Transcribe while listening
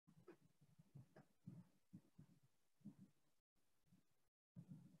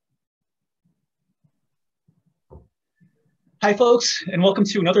Hi, folks, and welcome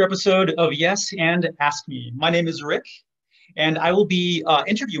to another episode of Yes and Ask Me. My name is Rick, and I will be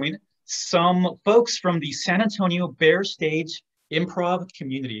interviewing some folks from the San Antonio Bear Stage improv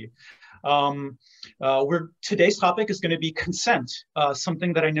community. Today's topic is going to be consent,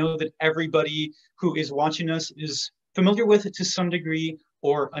 something that I know that everybody who is watching us is familiar with to some degree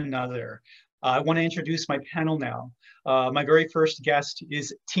or another. I want to introduce my panel now. My very first guest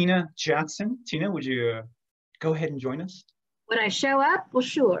is Tina Jackson. Tina, would you go ahead and join us? Would I show up? Well,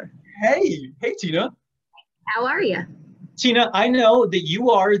 sure. Hey, Tina. How are you? Tina, I know that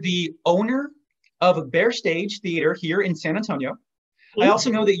you are the owner of Bear Stage Theater here in San Antonio. I also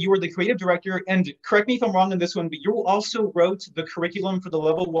know that you are the creative director, and correct me if I'm wrong on this one, but you also wrote the curriculum for the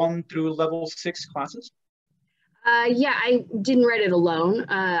level 1 through level 6 classes? Yeah, I didn't write it alone.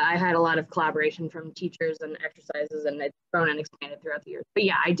 I had a lot of collaboration from teachers and exercises, and it's grown and expanded throughout the years. But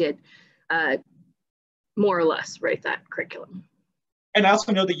yeah, I did more or less write that curriculum. And I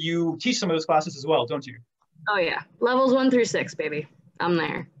also know that you teach some of those classes as well, don't you? Oh yeah, levels 1 through 6, baby. I'm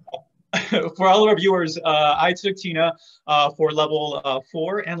there. For all of our viewers, I took Tina for level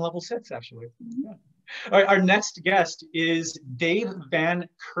 4 and level 6, actually. Yeah. All right, our next guest is Dave Van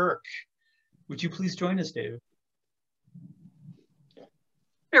Kirk. Would you please join us, Dave?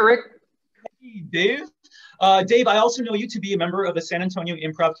 Hey, Rick. Hey, Dave. Dave, I also know you to be a member of the San Antonio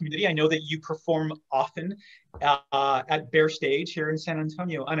improv community. I know that you perform often at Bear Stage here in San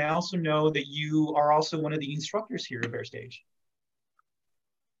Antonio. And I also know that you are also one of the instructors here at Bear Stage.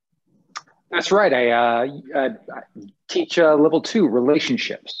 That's right. I teach level 2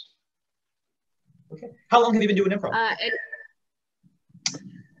 relationships. Okay. How long have you been doing improv?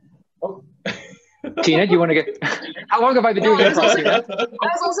 Tina, do you want to get? How long have I been doing improv? I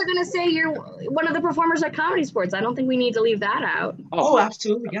was also going to say you're one of the performers at Comedy Sports. I don't think we need to leave that out. Oh,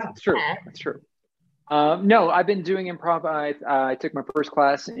 absolutely, yeah. That's true. That's true. No, I've been doing improv. I took my first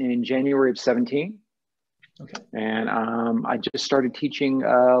class in January of 17. Okay. And I just started teaching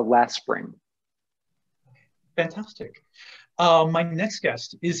last spring. Fantastic. My next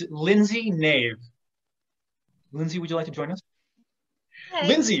guest is Lindsey Nave. Lindsey, would you like to join us? Hey.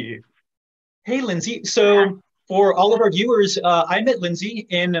 Lindsey. Hey, Lindsey. So for all of our viewers, I met Lindsey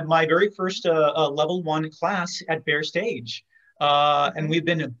in my very first level 1 class at Bear Stage. And we've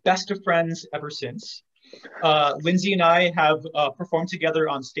been best of friends ever since. Lindsey and I have performed together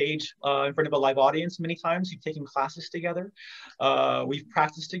on stage in front of a live audience many times. We've taken classes together. We've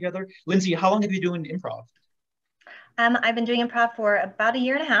practiced together. Lindsey, how long have you been doing improv? I've been doing improv for about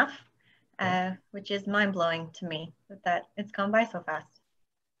 1.5 years, which is mind-blowing to me that it's gone by so fast.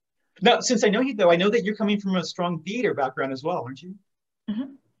 Now, since I know you, though, I know that you're coming from a strong theater background as well, aren't you?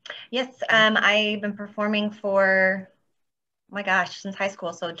 Mm-hmm. Yes, I've been performing for, oh my gosh, since high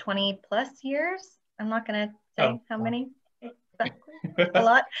school, so 20 plus years. I'm not going to say how many, a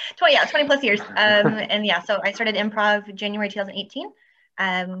lot. 20 plus years. And yeah, so I started improv January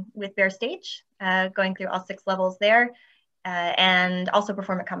 2018 with Bear Stage, going through all 6 levels there, and also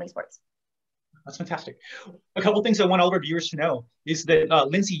perform at Comedy Sports. That's fantastic. A couple of things I want all of our viewers to know is that,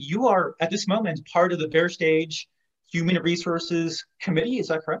 Lindsey, you are at this moment part of the Bear Stage Human Resources Committee. Is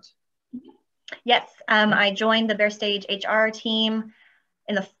that correct? Yes, I joined the Bear Stage HR team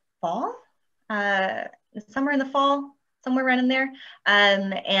in the fall, somewhere in the fall, somewhere around in there,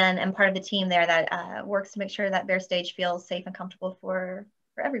 and I'm part of the team there that works to make sure that Bear Stage feels safe and comfortable for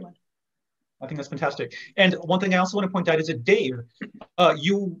everyone. I think that's fantastic. And one thing I also want to point out is that Dave,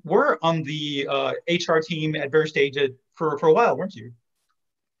 you were on the HR team at Bear Stage for a while, weren't you?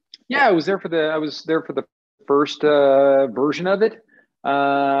 Yeah, I was there for the first version of it.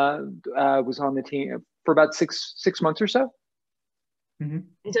 I was on the team for about six months or so. Mm-hmm.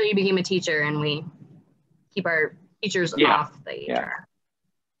 Until you became a teacher, and we keep our teachers off the HR. Yeah.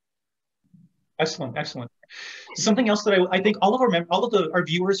 Excellent, excellent. Something else that I think all of our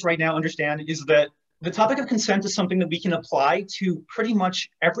viewers right now understand is that the topic of consent is something that we can apply to pretty much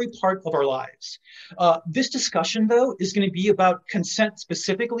every part of our lives. This discussion, though, is going to be about consent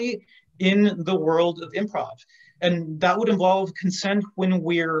specifically in the world of improv. And that would involve consent when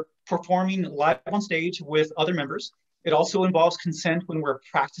we're performing live on stage with other members. It also involves consent when we're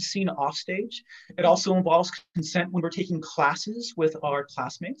practicing off stage. It also involves consent when we're taking classes with our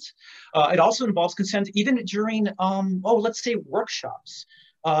classmates. It also involves consent even during, let's say workshops,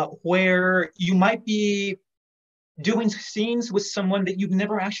 where you might be doing scenes with someone that you've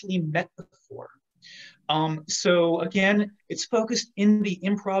never actually met before. So again, it's focused in the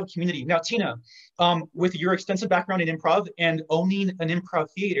improv community. Now, Tina, with your extensive background in improv and owning an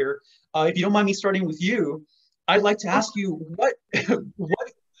improv theater, if you don't mind me starting with you, I'd like to ask you what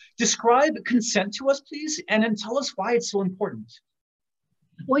Describe consent to us, please, and then tell us why it's so important.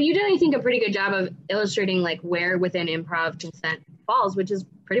 Well, you did, I think, a pretty good job of illustrating like where within improv consent falls, which is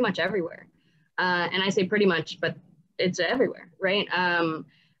pretty much everywhere. And I say pretty much, but it's everywhere, right?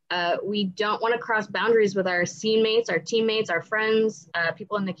 We don't want to cross boundaries with our scene mates, our teammates, our friends,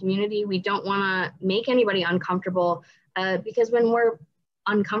 people in the community. We don't want to make anybody uncomfortable because when we're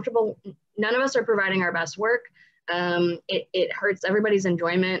uncomfortable, none of us are providing our best work. It hurts everybody's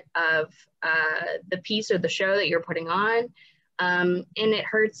enjoyment of the piece or the show that you're putting on. And it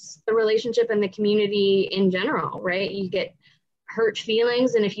hurts the relationship and the community in general, right? You get hurt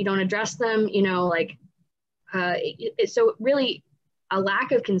feelings, and if you don't address them, you know, like, so really a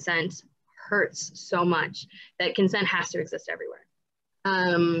lack of consent hurts so much that consent has to exist everywhere.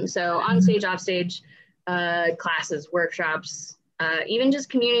 So on stage, off stage, classes, workshops, even just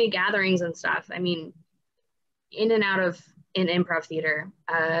community gatherings and stuff. I mean, in and out of an improv theater,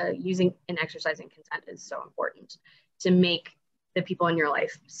 using and exercising consent is so important to make the people in your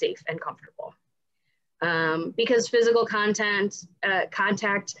life safe and comfortable. Because physical contact,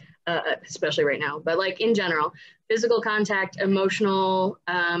 especially right now, but like in general, physical contact, emotional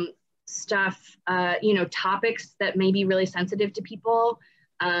stuff, you know, topics that may be really sensitive to people,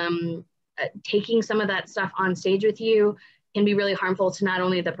 taking some of that stuff on stage with you can be really harmful to not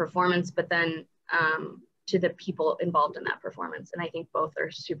only the performance, but then to the people involved in that performance. And I think both are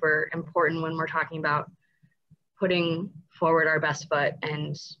super important when we're talking about putting forward our best foot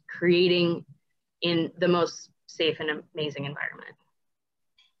and creating in the most safe and amazing environment.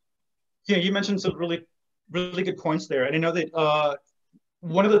 Yeah, you mentioned some really good points there. And I know that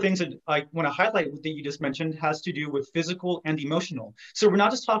one of the things that I want to highlight that you just mentioned has to do with physical and emotional. So we're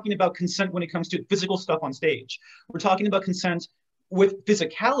not just talking about consent when it comes to physical stuff on stage. We're talking about consent with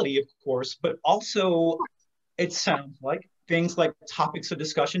physicality, of course, but also it sounds like things like topics of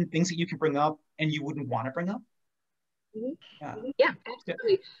discussion, things that you can bring up and you wouldn't want to bring up. Yeah,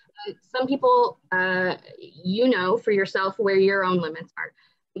 absolutely. Some people, you know for yourself where your own limits are.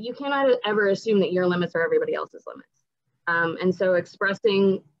 You cannot ever assume that your limits are everybody else's limits. And so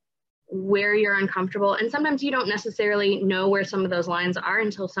expressing where you're uncomfortable, and sometimes you don't necessarily know where some of those lines are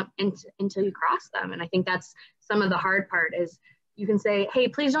until you cross them. And I think that's some of the hard part is you can say, hey,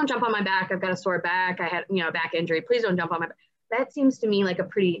 please don't jump on my back. I've got a sore back. I had, you know, a back injury. Please don't jump on my back. That seems to me like a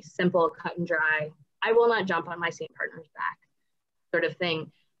pretty simple, cut and dry, I will not jump on my scene partner's back sort of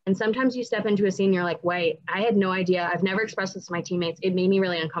thing. And sometimes you step into a scene, you're like, wait, I had no idea. I've never expressed this to my teammates. It made me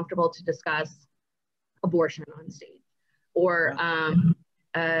really uncomfortable to discuss abortion on stage. Or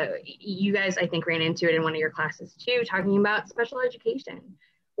you guys, I think, ran into it in one of your classes too, talking about special education,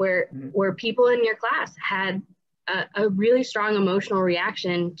 where people in your class had a really strong emotional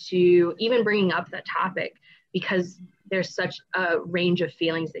reaction to even bringing up that topic because there's such a range of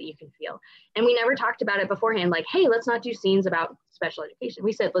feelings that you can feel. And we never talked about it beforehand, like, hey, let's not do scenes about special education.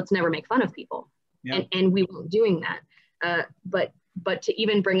 We said, let's never make fun of people. Yeah. And we weren't doing that. But to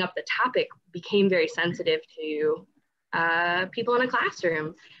even bring up the topic became very sensitive to people in a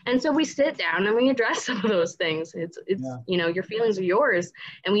classroom. And so we sit down and we address some of those things. It's you know, your feelings are yours.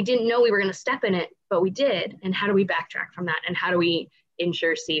 And we didn't know we were going to step in it, but we did. And how do we backtrack from that? And how do we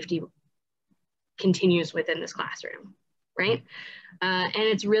ensure safety continues within this classroom? Right. And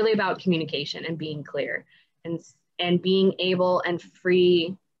it's really about communication and being clear and being able and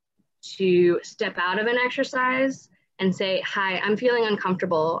free to step out of an exercise and say, hi, I'm feeling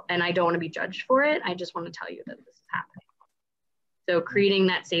uncomfortable and I don't want to be judged for it. I just want to tell you that this is happening. So creating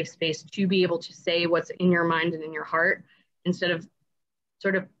that safe space to be able to say what's in your mind and in your heart instead of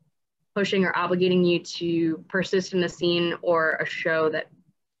sort of pushing or obligating you to persist in the scene or a show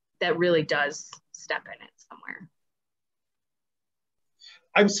that really does step in it somewhere.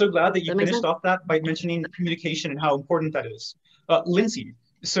 I'm so glad that you finished off that by mentioning communication and how important that is. Lindsey,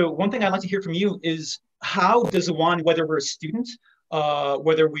 so one thing I'd like to hear from you is how does one, whether we're a student,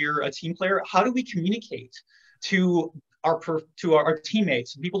 whether we're a team player, how do we communicate to our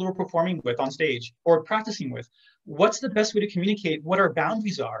teammates, people who we're performing with on stage or practicing with? What's the best way to communicate what our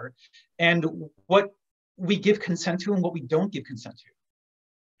boundaries are and what we give consent to and what we don't give consent to?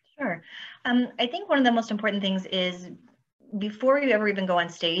 Sure. I think one of the most important things is before you ever even go on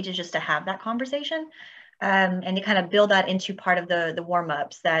stage is just to have that conversation and to kind of build that into part of the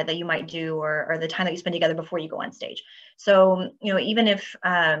warm-ups that you might do or the time that you spend together before you go on stage. So, you know, even if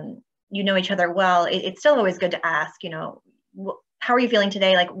you know each other well, it's still always good to ask, you know, how are you feeling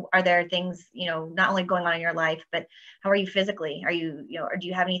today? Like, are there things, you know, not only going on in your life, but how are you physically? Are you, you know, or do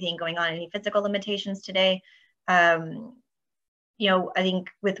you have anything going on, any physical limitations today? I think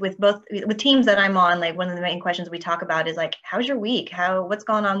with teams that I'm on, like one of the main questions we talk about is like, how's your week? What's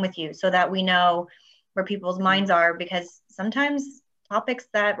going on with you? So that we know where people's minds are, because sometimes topics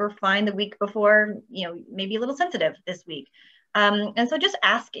that were fine the week before, maybe a little sensitive this week. And so just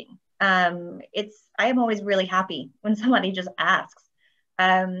asking, I am always really happy when somebody just asks,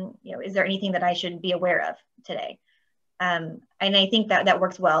 is there anything that I should be aware of today? And I think that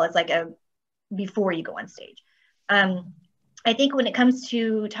works well. It's like before you go on stage. I think when it comes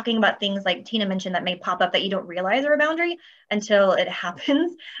to talking about things like Tina mentioned that may pop up that you don't realize are a boundary until it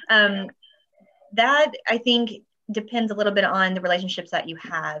happens, that I think depends a little bit on the relationships that you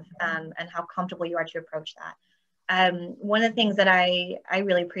have, and how comfortable you are to approach that. One of the things that I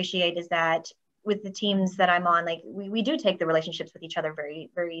really appreciate is that with the teams that I'm on, like we do take the relationships with each other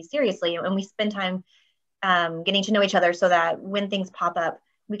very, very seriously, and we spend time getting to know each other so that when things pop up,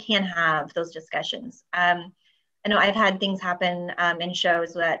 we can have those discussions. I know I've had things happen in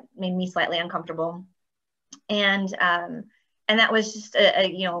shows that made me slightly uncomfortable, and that was just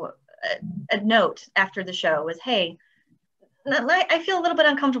a note after the show was, hey, I feel a little bit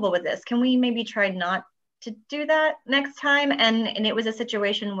uncomfortable with this. Can we maybe try not to do that next time? And it was a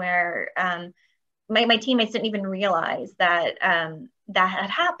situation where my teammates didn't even realize that that had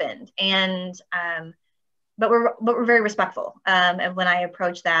happened, and but we're very respectful of when I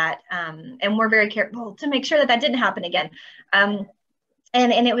approach that, and we're very careful to make sure that didn't happen again. And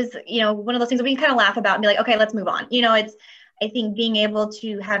it was one of those things that we can kind of laugh about and be like, okay, let's move on. I think being able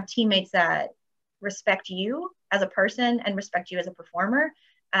to have teammates that respect you as a person and respect you as a performer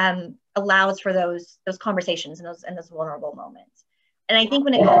allows for those conversations and those vulnerable moments. And I think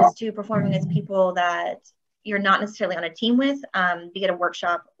when it comes to performing as people that you're not necessarily on a team with, be it a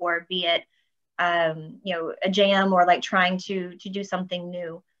workshop or be it a jam or like trying to do something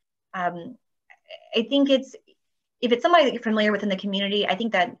new, I think if it's somebody that you're familiar with in the community, I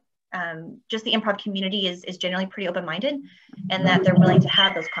think that just the improv community is generally pretty open-minded, and that they're willing to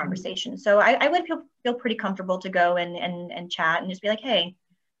have those conversations. So I would feel pretty comfortable to go and chat and just be like, hey,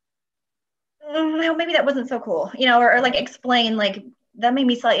 maybe that wasn't so cool, or like explain, like, that made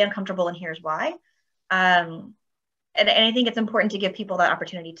me slightly uncomfortable and here's why. And I think it's important to give people that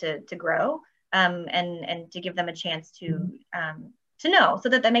opportunity to grow, and to give them a chance to know, so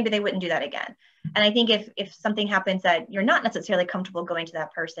that maybe they wouldn't do that again. And I think if something happens that you're not necessarily comfortable going to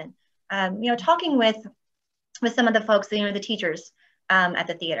that person, talking with some of the folks, the teachers at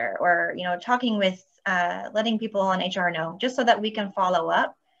the theater, or talking with letting people on HR know, just so that we can follow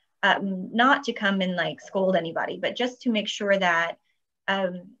up, not to come and like scold anybody, but just to make sure that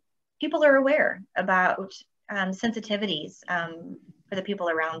people are aware about sensitivities for the people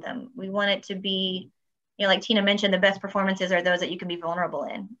around them. We want it to be, like Tina mentioned, the best performances are those that you can be vulnerable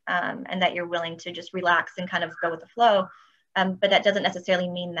in, and that you're willing to just relax and kind of go with the flow. But that doesn't necessarily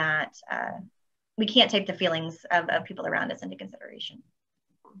mean that we can't take the feelings of people around us into consideration.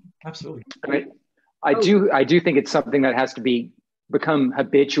 Absolutely. I do think it's something that has to become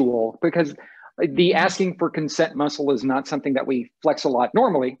habitual, because the asking for consent muscle is not something that we flex a lot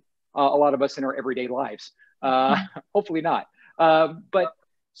normally, a lot of us in our everyday lives. Hopefully not. But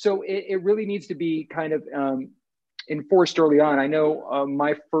so it really needs to be kind of enforced early on. I know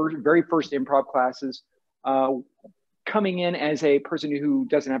my very first improv classes, coming in as a person who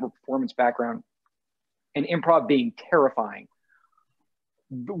doesn't have a performance background, and improv being terrifying.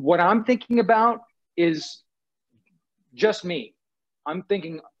 What I'm thinking about is just me. I'm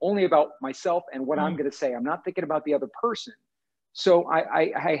thinking only about myself and what I'm going to say. I'm not thinking about the other person. So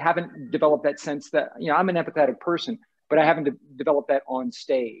I haven't developed that sense that, I'm an empathetic person, but I haven't developed that on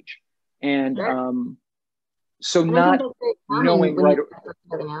stage. And so not knowing right.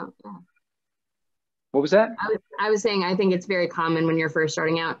 What was that? I was saying, I think it's very common when you're first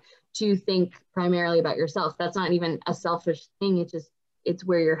starting out to think primarily about yourself. That's not even a selfish thing. It's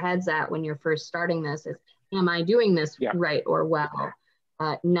where your head's at when you're first starting this. Is, am I doing this right or well?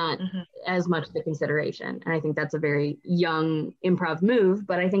 Not as much the consideration. And I think that's a very young improv move,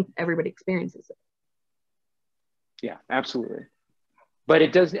 but I think everybody experiences it. Yeah, absolutely. But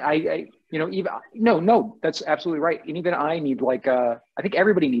it does, no, that's absolutely right. And even I need I think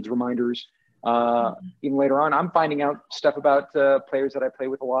everybody needs reminders. Even later on, I'm finding out stuff about players that I play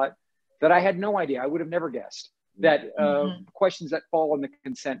with a lot that I had no idea. I would have never guessed that questions that fall on the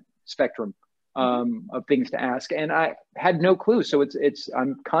consent spectrum of things to ask, and I had no clue. So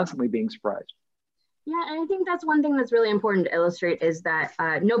I'm constantly being surprised. Yeah, and I think that's one thing that's really important to illustrate is that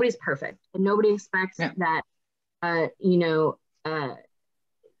nobody's perfect, and nobody expects that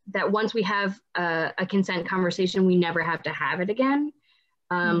that once we have a consent conversation, we never have to have it again.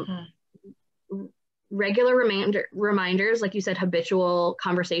 regular reminders, like you said, habitual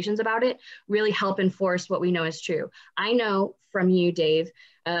conversations about it really help enforce what we know is true. I know from you, Dave,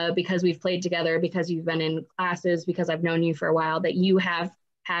 because we've played together, because you've been in classes, because I've known you for a while, that you have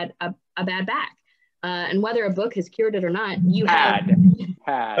had a bad back. And whether a book has cured it or not, you had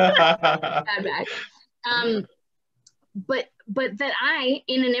bad back. But that I,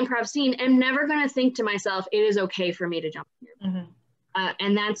 in an improv scene, am never going to think to myself, it is okay for me to jump in your back.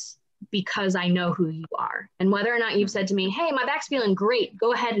 And that's because I know who you are. And whether or not you've said to me, hey, my back's feeling great,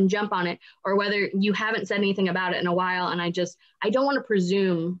 go ahead and jump on it, or whether you haven't said anything about it in a while, and I don't want to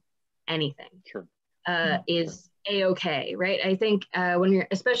presume anything, is a-okay, right? I think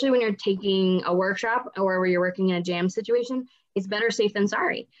especially when you're taking a workshop or where you're working in a jam situation, it's better safe than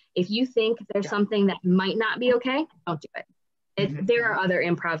sorry. If you think there's something that might not be okay, don't do it. There are other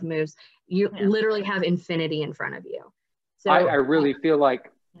improv moves. You literally have infinity in front of you. So I really feel like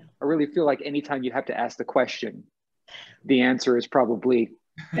anytime you have to ask the question, the answer is probably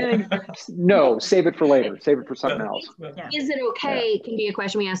no, save it for later, save it for something else. Is it okay? Can be a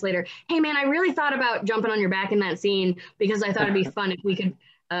question we ask later. Hey man, I really thought about jumping on your back in that scene because I thought it'd be fun if we could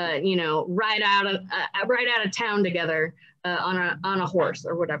ride out of town together on a horse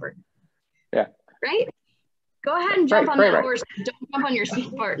or whatever. Yeah. Right? Go ahead and jump on that horse. Don't jump on your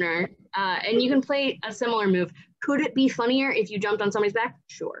scene partner. And you can play a similar move. Could it be funnier if you jumped on somebody's back?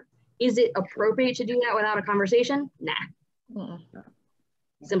 Sure. Is it appropriate to do that without a conversation? Nah.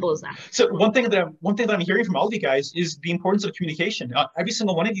 Simple as that. So one thing that I'm hearing from all of you guys is the importance of communication. Every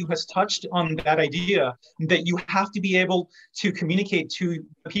single one of you has touched on that idea that you have to be able to communicate to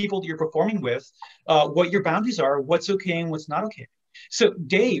the people that you're performing with what your boundaries are, what's okay and what's not okay. So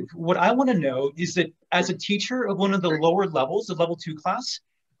Dave, what I want to know is that as a teacher of one of the lower levels of level 2 class,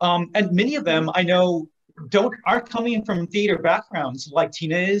 and many of them I know aren't coming from theater backgrounds like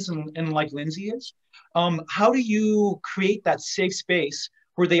Tina is and like Lindsey is. How do you create that safe space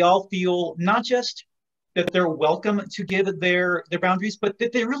where they all feel not just that they're welcome to give their boundaries, but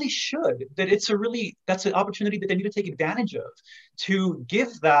that they really should, that's an opportunity that they need to take advantage of to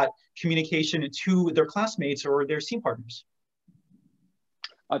give that communication to their classmates or their scene partners?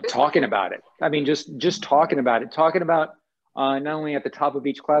 Talking about it. I mean, just talking about it, not only at the top of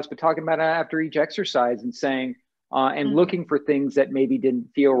each class, but talking about it after each exercise and saying, and looking for things that maybe didn't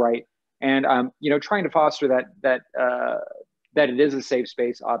feel right. And, trying to foster that it is a safe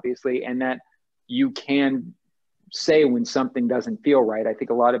space, obviously, and that you can say when something doesn't feel right. I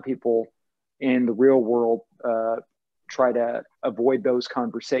think a lot of people in the real world try to avoid those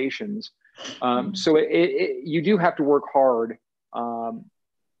conversations. So you do have to work hard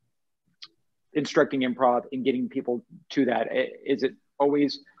instructing improv and getting people to that.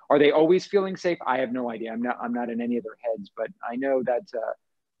 Are they always feeling safe? I have no idea. I'm not in any of their heads, but I know that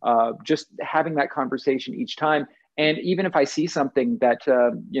just having that conversation each time. And even if I see something that,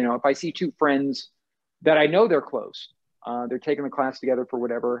 if I see two friends that I know they're close, they're taking the class together for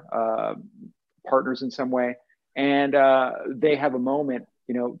whatever, partners in some way, and they have a moment,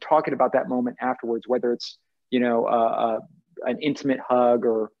 talking about that moment afterwards, whether it's, an intimate hug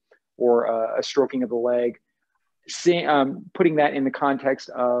or a stroking of the leg, putting that in the context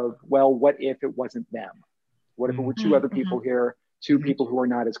of, well, what if it wasn't them? What if it were two other people here, two people who are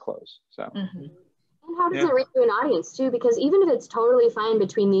not as close? So. And how does it reach to an audience too? Because even if it's totally fine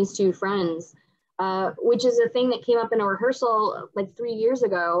between these two friends, which is a thing that came up in a rehearsal like 3 years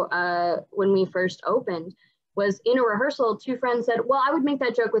ago when we first opened, was in a rehearsal, two friends said, well, I would make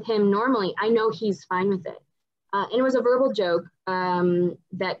that joke with him normally. I know he's fine with it. And it was a verbal joke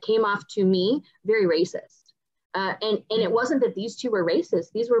that came off to me very racist. And it wasn't that these two were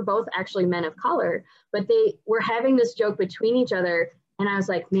racist. These were both actually men of color, but they were having this joke between each other. And I was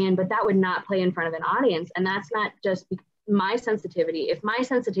like, man, but that would not play in front of an audience. And that's not just my sensitivity. If my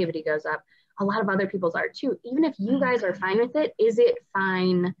sensitivity goes up, a lot of other people's are too. Even if you guys are fine with it, is it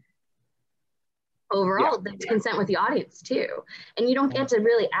fine overall? Yeah. That's consent with the audience too. And you don't get to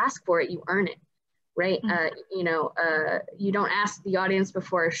really ask for it, you earn it, right? You don't ask the audience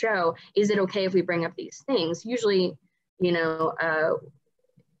before a show, is it okay if we bring up these things? Usually,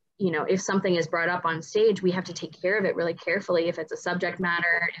 if something is brought up on stage, we have to take care of it really carefully. If it's a subject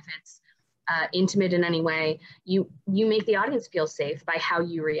matter, if it's intimate in any way, you make the audience feel safe by how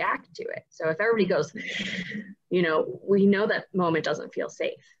you react to it. So if everybody goes, we know that moment doesn't feel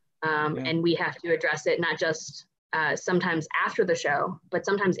safe. And we have to address it, not just sometimes after the show, but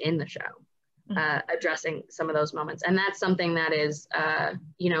sometimes in the show, addressing some of those moments. And that's something that is,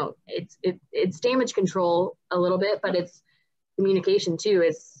 it's damage control a little bit, but it's communication too.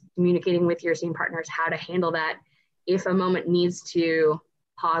 It's communicating with your scene partners how to handle that if a moment needs to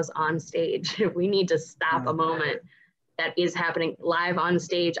pause on stage, if we need to stop a moment that is happening live on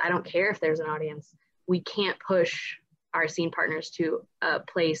stage, I don't care if there's an audience. We can't push our scene partners to a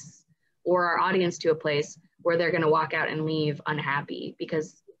place or our audience to a place where they're going to walk out and leave unhappy,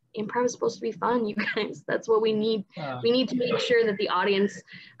 because improv is supposed to be fun, you guys. That's what we need. We need to make sure that the audience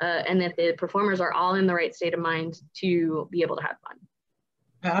and that the performers are all in the right state of mind to be able to have fun.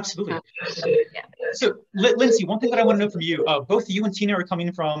 Absolutely. Yeah. So, Lindsey, one thing that I want to know from you, both you and Tina are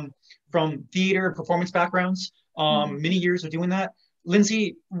coming from theater and performance backgrounds, many years of doing that.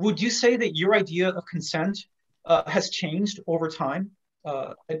 Lindsey, would you say that your idea of consent has changed over time?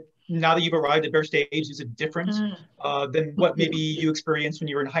 Now that you've arrived at Bexar Stage, is it different than what maybe you experienced when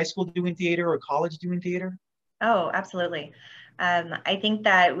you were in high school doing theater or college doing theater? Oh, absolutely. I think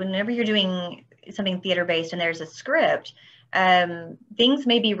that whenever you're doing something theater-based and there's a script, things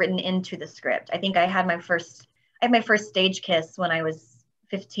may be written into the script. I think I had my first stage kiss when I was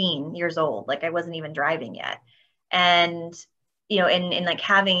 15 years old. Like, I wasn't even driving yet. And, you know, in like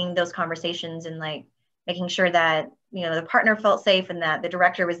having those conversations and like making sure that, you know, the partner felt safe and that the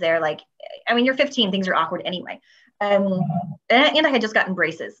director was there. Like, I mean, you're 15, things are awkward anyway. And I had just gotten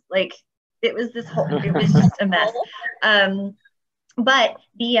braces. Like, it was just a mess. But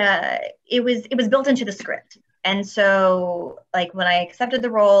it was built into the script. And so, like, when I accepted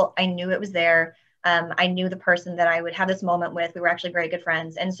the role, I knew it was there. I knew the person that I would have this moment with. We were actually very good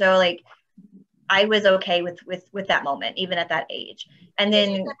friends. And so, like, I was okay with that moment, even at that age. And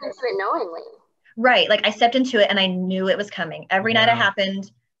then, you stepped into it knowingly. Right. Like, I stepped into it and I knew it was coming. Every night it happened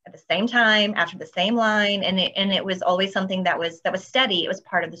at the same time, after the same line. And it was always something that was steady. It was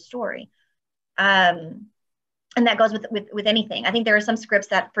part of the story. And that goes with anything. I think there are some scripts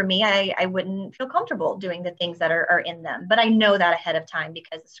that for me, I wouldn't feel comfortable doing the things that are in them, but I know that ahead of time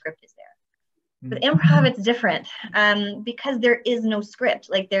because the script is there. With improv, it's different because there is no script.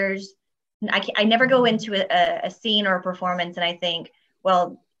 Like, I never go into a scene or a performance and I think,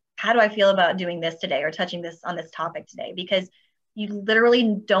 well, how do I feel about doing this today or touching this on this topic today? Because you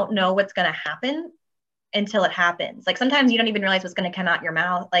literally don't know what's going to happen until it happens. Like, sometimes you don't even realize what's going to come out your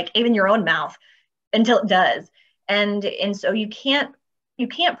mouth, like even your own mouth, until it does. And so you can't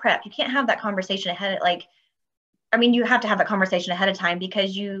prep. You can't have that conversation ahead. You have to have that conversation ahead of time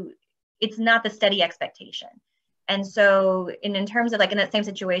because it's not the steady expectation. And so in terms of, like, in that same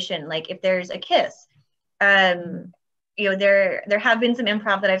situation, like, if there's a kiss, you know, there have been some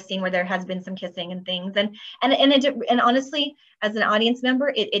improv that I've seen where there has been some kissing and things. And honestly, as an audience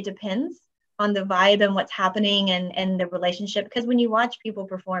member, it depends on the vibe and what's happening and the relationship. Because when you watch people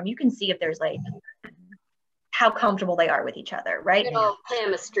perform, you can see if there's, like, how comfortable they are with each other, right?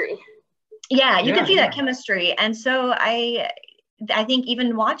 Chemistry. Yeah, you can see that chemistry. And so I think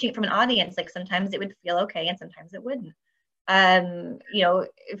even watching it from an audience, like, sometimes it would feel okay and sometimes it wouldn't. You know,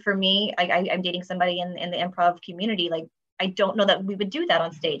 for me, I'm dating somebody in the improv community. Like, I don't know that we would do that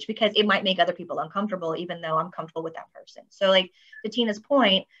on stage because it might make other people uncomfortable, even though I'm comfortable with that person. So, like, to Tina's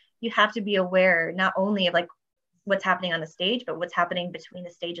point, you have to be aware not only of, like, what's happening on the stage, but what's happening between the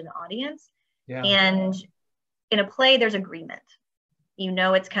stage and the audience. Yeah. And in a play, there's agreement. You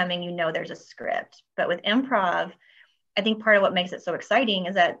know it's coming, you know there's a script. But with improv, I think part of what makes it so exciting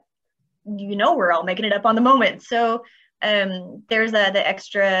is that, you know, we're all making it up on the moment. So there's the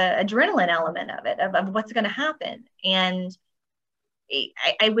extra adrenaline element of it, of what's going to happen. And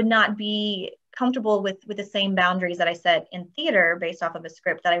I would not be comfortable with the same boundaries that I set in theater based off of a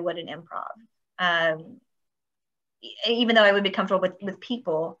script that I would in improv. Even though I would be comfortable with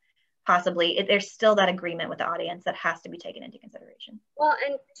people, possibly, there's still that agreement with the audience that has to be taken into consideration. Well,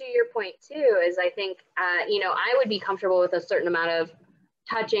 and to your point too, is I think, you know, I would be comfortable with a certain amount of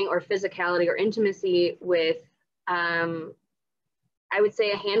touching or physicality or intimacy with, I would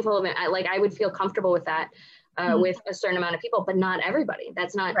say a handful of it. I would feel comfortable with that with a certain amount of people, but not everybody.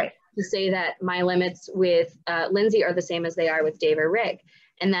 That's not to say that my limits with Lindsey are the same as they are with Dave or Rick.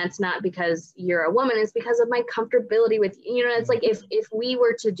 And that's not because you're a woman, it's because of my comfortability with, you know, it's like if we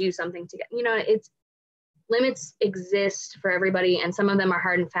were to do something together, you know, it's limits exist for everybody and some of them are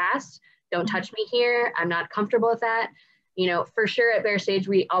hard and fast. Don't touch me here. I'm not comfortable with that. You know, for sure at Bexar Stage,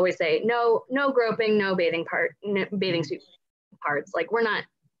 we always say, no groping, no bathing suit parts. Like, we're not,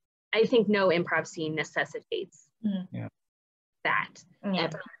 I think no improv scene necessitates that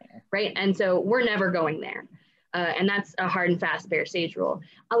ever, right? And so we're never going there. And that's a hard and fast Bexar Stage rule.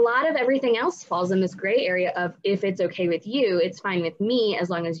 A lot of everything else falls in this gray area of if it's okay with you, it's fine with me as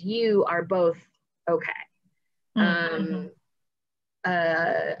long as you are both okay.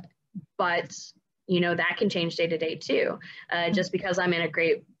 But, you know, that can change day to day too. Just because I'm in a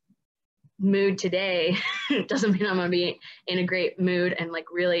great mood today doesn't mean I'm going to be in a great mood and like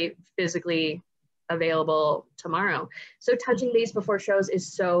really physically available tomorrow. So touching base before shows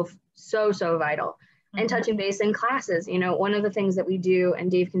is so vital. And touching base in classes, you know, one of the things that we do, and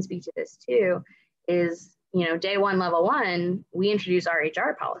Dave can speak to this too, is, you know, day one, level one, we introduce our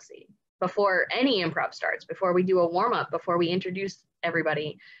HR policy before any improv starts, before we do a warm up, before we introduce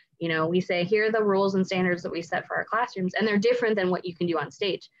everybody. You know, we say, here are the rules and standards that we set for our classrooms, and they're different than what you can do on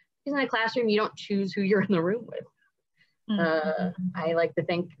stage. Because in a classroom, you don't choose who you're in the room with. I like to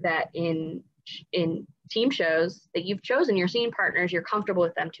think that in team shows that you've chosen your scene partners, you're comfortable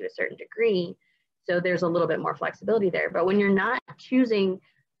with them to a certain degree. So there's a little bit more flexibility there. But when you're not choosing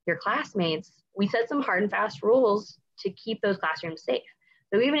your classmates, we set some hard and fast rules to keep those classrooms safe.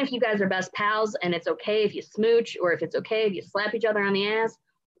 So even if you guys are best pals and it's okay if you smooch, or if it's okay if you slap each other on the ass,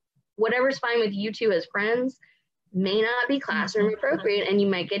 whatever's fine with you two as friends may not be classroom appropriate, and you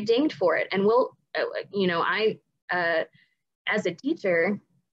might get dinged for it. And we'll, you know, I, as a teacher,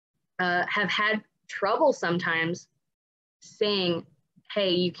 have had trouble sometimes saying,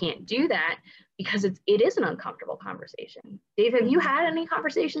 hey, you can't do that, because it is an uncomfortable conversation. Dave, have you had any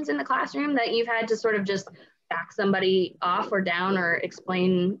conversations in the classroom that you've had to sort of just back somebody off or down or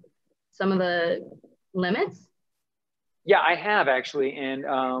explain some of the limits? Yeah, I have actually. And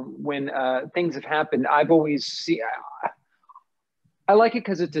when things have happened, I've always seen, I like it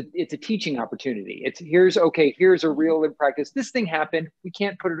because it's a teaching opportunity. Here's a real in practice. This thing happened. We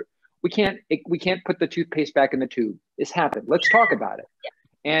can't put the toothpaste back in the tube. This happened. Let's talk about it. Yeah.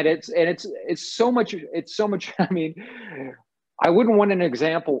 And it's so much. I mean, I wouldn't want an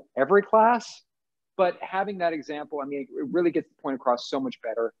example every class, but having that example, I mean, it really gets the point across so much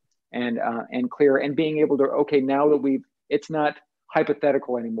better and clear, and being able to, okay, now that it's not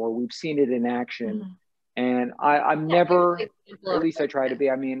hypothetical anymore. We've seen it in action. And I'm never, or at least I try to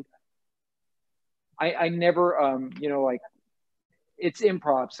be, I mean, I never, you know, like, it's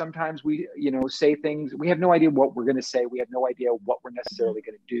improv. Sometimes we, you know, say things, we have no idea what we're going to say. We have no idea what we're necessarily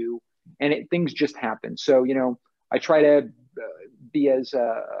going to do. And things just happen. So, you know, I try to be as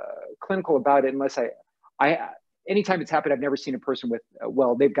clinical about it, unless anytime it's happened, I've never seen a person with,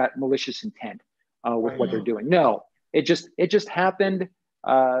 well, they've got malicious intent with what they're doing. No, it just happened.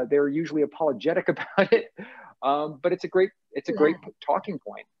 They're usually apologetic about it. But it's a great talking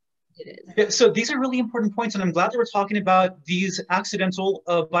point. Yeah, so these are really important points, and I'm glad that we're talking about these accidental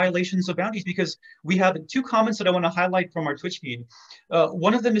violations of boundaries, because we have two comments that I want to highlight from our Twitch feed.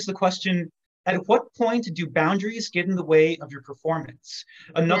 One of them is the question, at what point do boundaries get in the way of your performance?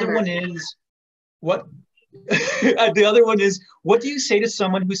 Another one is, what? The other one is, what do you say to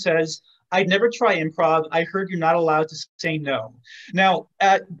someone who says, I'd never try improv. I heard you're not allowed to say no. Now,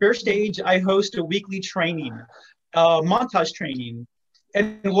 at Bexar Stage, I host a weekly training, montage training.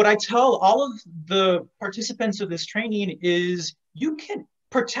 And what I tell all of the participants of this training is, you can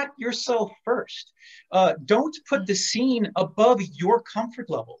protect yourself first. Don't put the scene above your comfort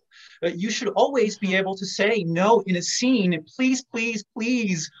level. You should always be able to say no in a scene. Please, please,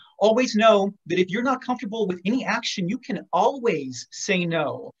 please always know that if you're not comfortable with any action, you can always say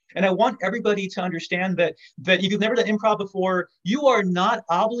no. And I want everybody to understand that if you've never done improv before, you are not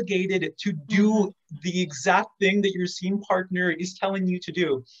obligated to do the exact thing that your scene partner is telling you to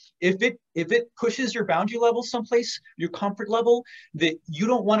do. If it pushes your boundary level someplace, your comfort level, that you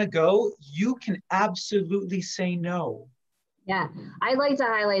don't want to go, you can absolutely say no. Yeah, I'd like to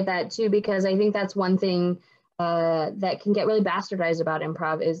highlight that too, because I think that's one thing that can get really bastardized about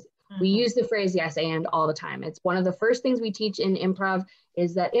improv is we use the phrase yes and all the time. It's one of the first things we teach in improv,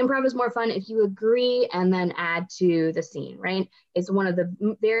 is that improv is more fun if you agree and then add to the scene, right? It's one of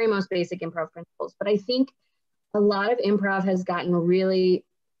the very most basic improv principles. But I think a lot of improv has gotten really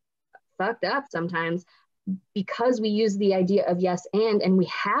fucked up sometimes because we use the idea of yes and we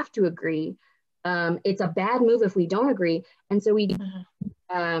have to agree. It's a bad move if we don't agree. And so we,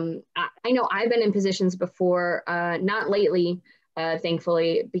 I know I've been in positions before, not lately,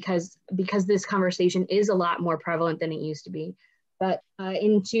 thankfully, because this conversation is a lot more prevalent than it used to be. But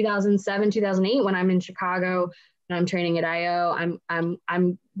in 2007, 2008, when I'm in Chicago and I'm training at IO,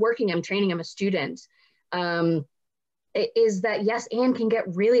 I'm training, I'm a student. Is that yes and can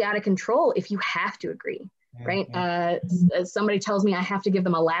get really out of control if you have to agree, right? Somebody tells me I have to give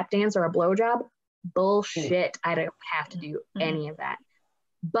them a lap dance or a blowjob. Bullshit, I don't have to do any of that.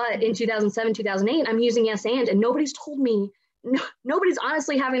 But in 2007, 2008, I'm using yes and nobody's told me, nobody's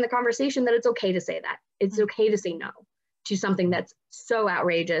honestly having the conversation that it's okay to say that. It's okay to say no to something that's so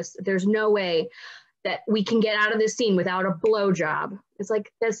outrageous. There's no way that we can get out of this scene without a blowjob. It's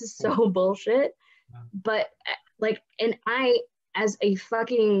like, this is so bullshit. But like, and as a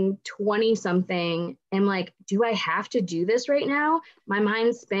fucking 20 something, am like, do I have to do this right now? My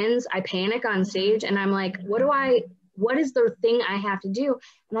mind spins, I panic on stage, and I'm like, what is the thing I have to do?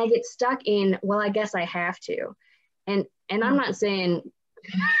 And I get stuck in, well, I guess I have to. And I'm not saying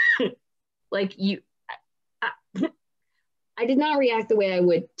like I did not react the way I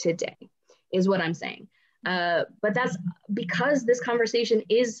would today, is what I'm saying. But that's because this conversation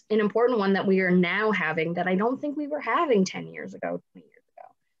is an important one that we are now having that I don't think we were having 10 years ago, 20 years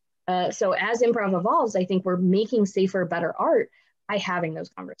ago. So as improv evolves, I think we're making safer, better art by having those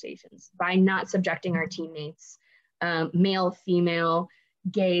conversations, by not subjecting our teammates, male, female,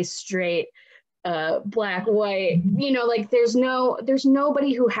 gay, straight, black, white, like there's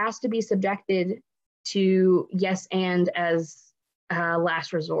nobody who has to be subjected to yes and as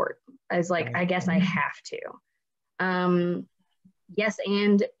last resort, as like, I guess I have to. Yes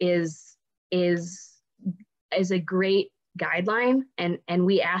and is a great guideline, and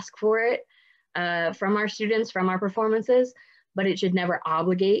we ask for it from our students, from our performances, but it should never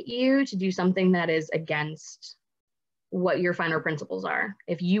obligate you to do something that is against what your final principles are.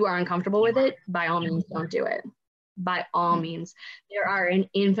 If you are uncomfortable with it, by all means, don't do it. By all means. There are an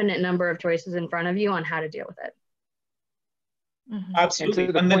infinite number of choices in front of you on how to deal with it. Absolutely.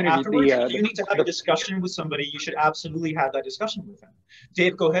 And then afterwards, if you need to have a discussion with somebody, you should absolutely have that discussion with them.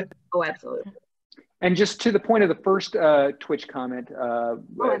 Dave, go ahead. Oh, absolutely. And just to the point of the first Twitch comment,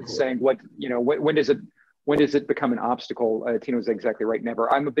 saying when does it become an obstacle? Tina was exactly right. Never.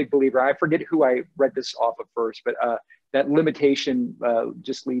 I'm a big believer. I forget who I read this off of first, but that limitation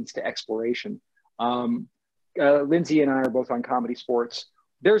just leads to exploration. Lindsey and I are both on Comedy Sports.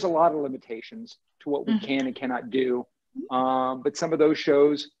 There's a lot of limitations to what we can and cannot do. But some of those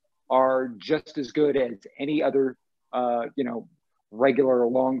shows are just as good as any other, regular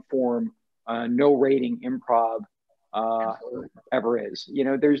long form, no rating improv ever is.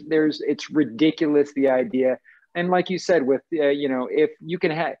 It's ridiculous, the idea. And like you said, with, if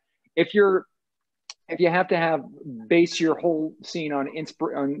you have to base your whole scene on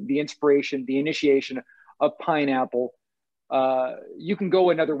the inspiration, the initiation of Pineapple, you can go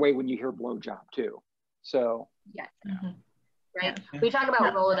another way when you hear Blowjob too. So yeah. Right. We talk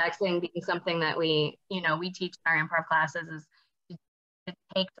about Rolodexing being something that we teach in our improv classes, is to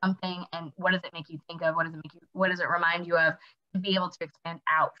take something and what does it make you think of? What does it remind you of, to be able to expand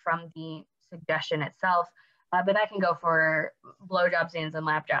out from the suggestion itself. But that can go for blowjob scenes and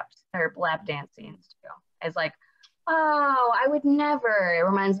lap dance scenes too. It's like, oh, I would never. It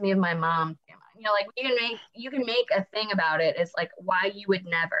reminds me of my mom. Like you can make a thing about it. It's like why you would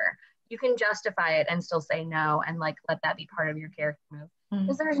never. You can justify it and still say no, and like let that be part of your character move.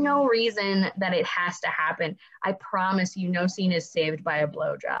 Because there's no reason that it has to happen. I promise you, no scene is saved by a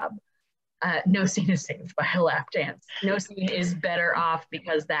blowjob. No scene is saved by a lap dance. No scene is better off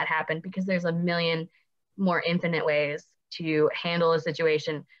because that happened, because there's a million more infinite ways to handle a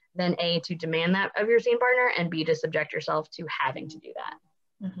situation than A, to demand that of your scene partner, and B, to subject yourself to having to do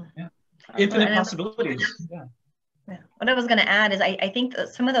that. Yeah. Infinite possibilities. Yeah. What I was going to add is I think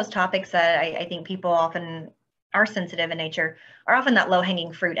some of those topics that I think people often are sensitive in nature are often that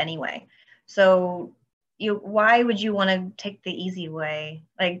low-hanging fruit anyway. So why would you want to take the easy way?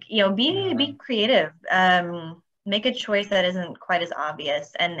 Like, be creative, make a choice that isn't quite as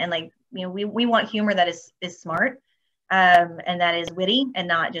obvious. And like, we want humor that is smart, and that is witty, and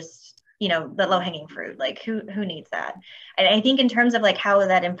not just, the low-hanging fruit. Like who needs that? And I think in terms of like how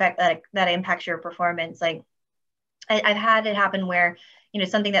that impacts your performance, like I've had it happen where,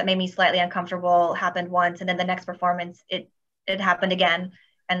 something that made me slightly uncomfortable happened once, and then the next performance, it happened again.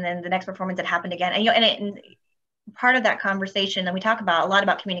 And then the next performance, it happened again. And, part of that conversation, and we talk a lot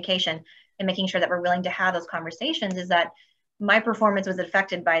about communication and making sure that we're willing to have those conversations, is that my performance was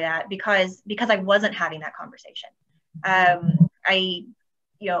affected by that because I wasn't having that conversation. I,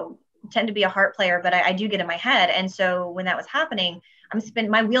 tend to be a heart player, but I do get in my head. And so when that was happening,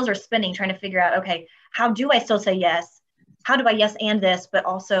 my wheels are spinning, trying to figure out, okay, how do I still say yes? How do I yes and this, but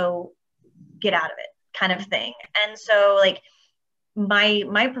also get out of it, kind of thing. And so like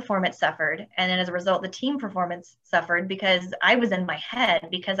my performance suffered. And then as a result, the team performance suffered because I was in my head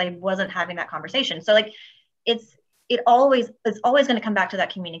because I wasn't having that conversation. So like it's always going to come back to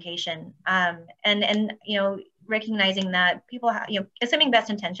that communication. And recognizing that people have, assuming best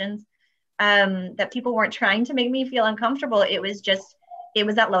intentions, that people weren't trying to make me feel uncomfortable. It was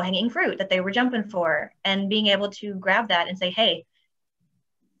that low-hanging fruit that they were jumping for, and being able to grab that and say, hey,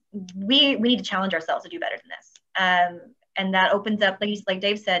 we need to challenge ourselves to do better than this. And that opens up, like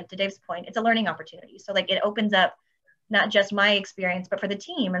Dave said, to Dave's point, it's a learning opportunity. So like it opens up not just my experience, but for the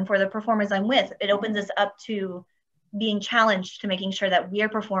team and for the performers I'm with, it opens us up to being challenged to making sure that we are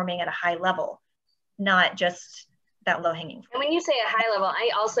performing at a high level, not just that low-hanging fruit. And when you say a high level,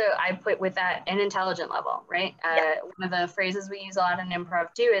 I put with that an intelligent level, right? One of the phrases we use a lot in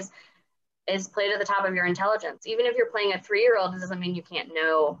improv too is play to the top of your intelligence. Even if you're playing a 3-year-old, it doesn't mean you can't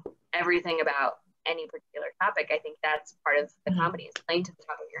know everything about any particular topic. I think that's part of the comedy, is playing to the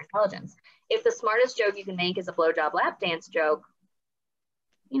top of your intelligence. If the smartest joke you can make is a blowjob lap dance joke,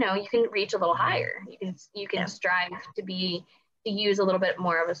 you know, you can reach a little higher. You can strive to use a little bit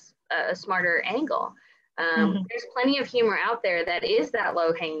more of a smarter angle. There's plenty of humor out there that is that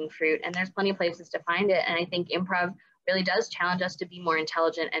low-hanging fruit, and there's plenty of places to find it. And I think improv really does challenge us to be more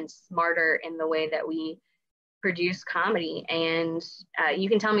intelligent and smarter in the way that we produce comedy. And you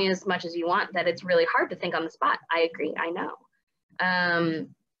can tell me as much as you want that it's really hard to think on the spot. I agree, I know.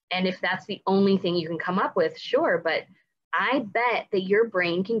 And if that's the only thing you can come up with, sure, but I bet that your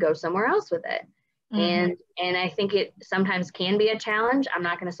brain can go somewhere else with it. And I think it sometimes can be a challenge. I'm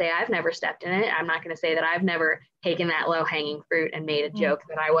not going to say I've never stepped in it. I'm not going to say that I've never taken that low-hanging fruit and made a joke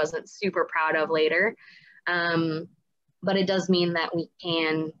that I wasn't super proud of later. But it does mean that we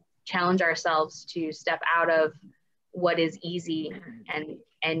can challenge ourselves to step out of what is easy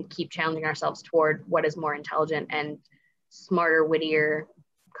and keep challenging ourselves toward what is more intelligent and smarter, wittier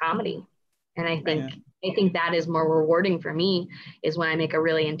comedy. And I think that is more rewarding for me, is when I make a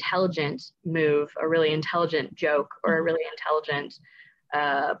really intelligent move, a really intelligent joke, or a really intelligent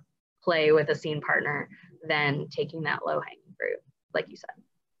play with a scene partner, than taking that low-hanging fruit, like you said.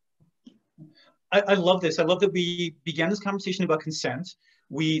 I love this. I love that we began this conversation about consent.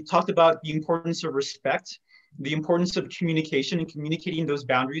 We talked about the importance of respect, the importance of communication and communicating those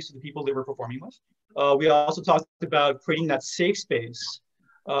boundaries to the people that we're performing with. We also talked about creating that safe space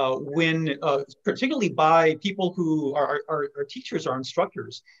particularly by people who are teachers, our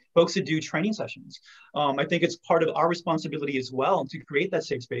instructors, folks that do training sessions. I think it's part of our responsibility as well to create that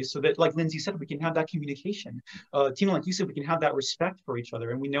safe space so that, like Lindsey said, we can have that communication. Tina, like you said, we can have that respect for each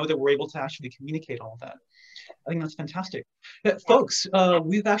other, and we know that we're able to actually communicate all of that. I think that's fantastic. Folks,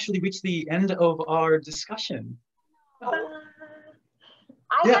 we've actually reached the end of our discussion.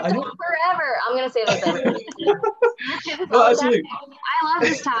 I have talk forever. I'm going to say this. Oh, absolutely. I love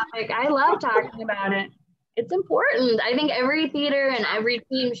this topic. I love talking about it. It's important. I think every theater and every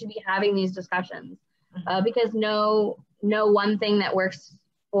team should be having these discussions because no one thing that works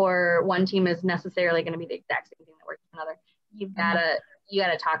for one team is necessarily going to be the exact same thing that works for another. You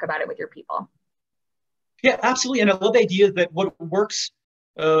gotta talk about it with your people. Yeah, absolutely. And I love the idea that what works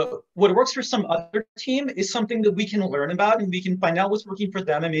for some other team is something that we can learn about, and we can find out what's working for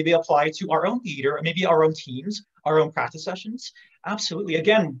them and maybe apply to our own theater, or maybe our own teams, our own practice sessions. Absolutely.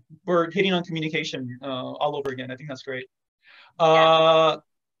 Again, we're hitting on communication all over again. I think that's great.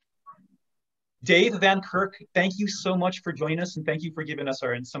 Dave Van Kirk, thank you so much for joining us, and thank you for giving us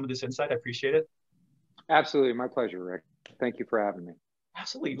some of this insight. I appreciate it. Absolutely. My pleasure, Rick. Thank you for having me.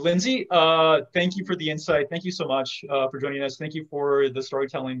 Absolutely. Lindsey, thank you for the insight. Thank you so much for joining us. Thank you for the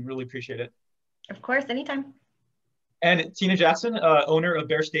storytelling. Really appreciate it. Of course, anytime. And Tina Jackson, owner of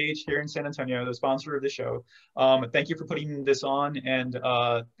Bexar Stage here in San Antonio, the sponsor of the show. Thank you for putting this on, and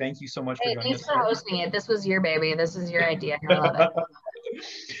thank you so much for joining us. Thanks for hosting it. This was your baby. This is your idea. I love it.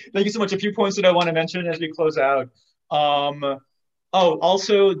 Thank you so much. A few points that I want to mention as we close out.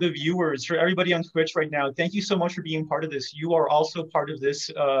 Also the viewers, for everybody on Twitch right now, thank you so much for being part of this. You are also part of this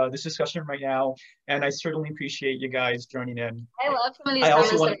this discussion right now, and I certainly appreciate you guys joining in. I love some of these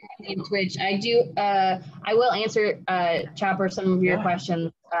comments that are on Twitch. I will answer, Chopper, some of your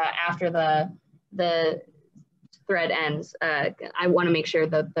questions after the thread ends. I want to make sure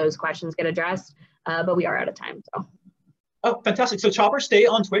that those questions get addressed, but we are out of time, so. Oh, fantastic. So Chopper, stay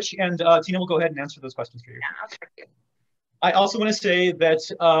on Twitch, and Tina will go ahead and answer those questions for you. Yeah, I'll check you. I also want to say that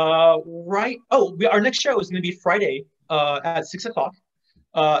our next show is going to be Friday at 6 o'clock.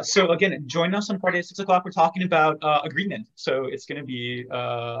 So again, join us on Friday at 6 o'clock. We're talking about agreement. So it's going to be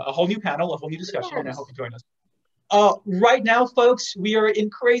a whole new panel, a whole new discussion, and I hope you join us. Right now, folks, we are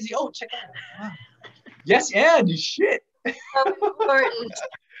in crazy. Oh, check that out. Wow. Yes, and shit. So important.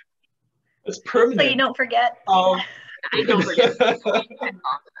 It's permanent. So you don't forget. I don't forget.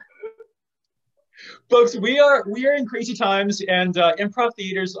 Folks, we are in crazy times, and improv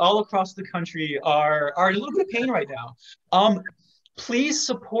theaters all across the country are in a little bit of pain right now. Please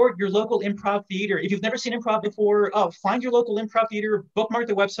support your local improv theater. If you've never seen improv before, find your local improv theater, bookmark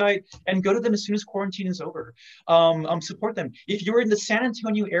the website, and go to them as soon as quarantine is over. Support them. If you're in the San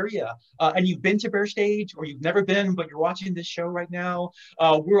Antonio area and you've been to Bexar Stage, or you've never been, but you're watching this show right now,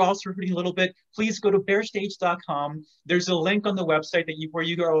 we're also recruiting a little bit. Please go to bexarstage.com. There's a link on the website where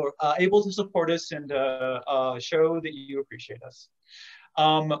you are able to support us and show that you appreciate us.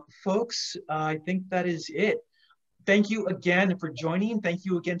 Folks, I think that is it. Thank you again for joining. Thank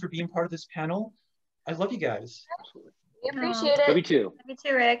you again for being part of this panel. I love you guys. We appreciate it. Love you too. Love you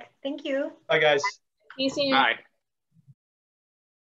too, Rick. Thank you. Bye, guys. See you soon. Bye.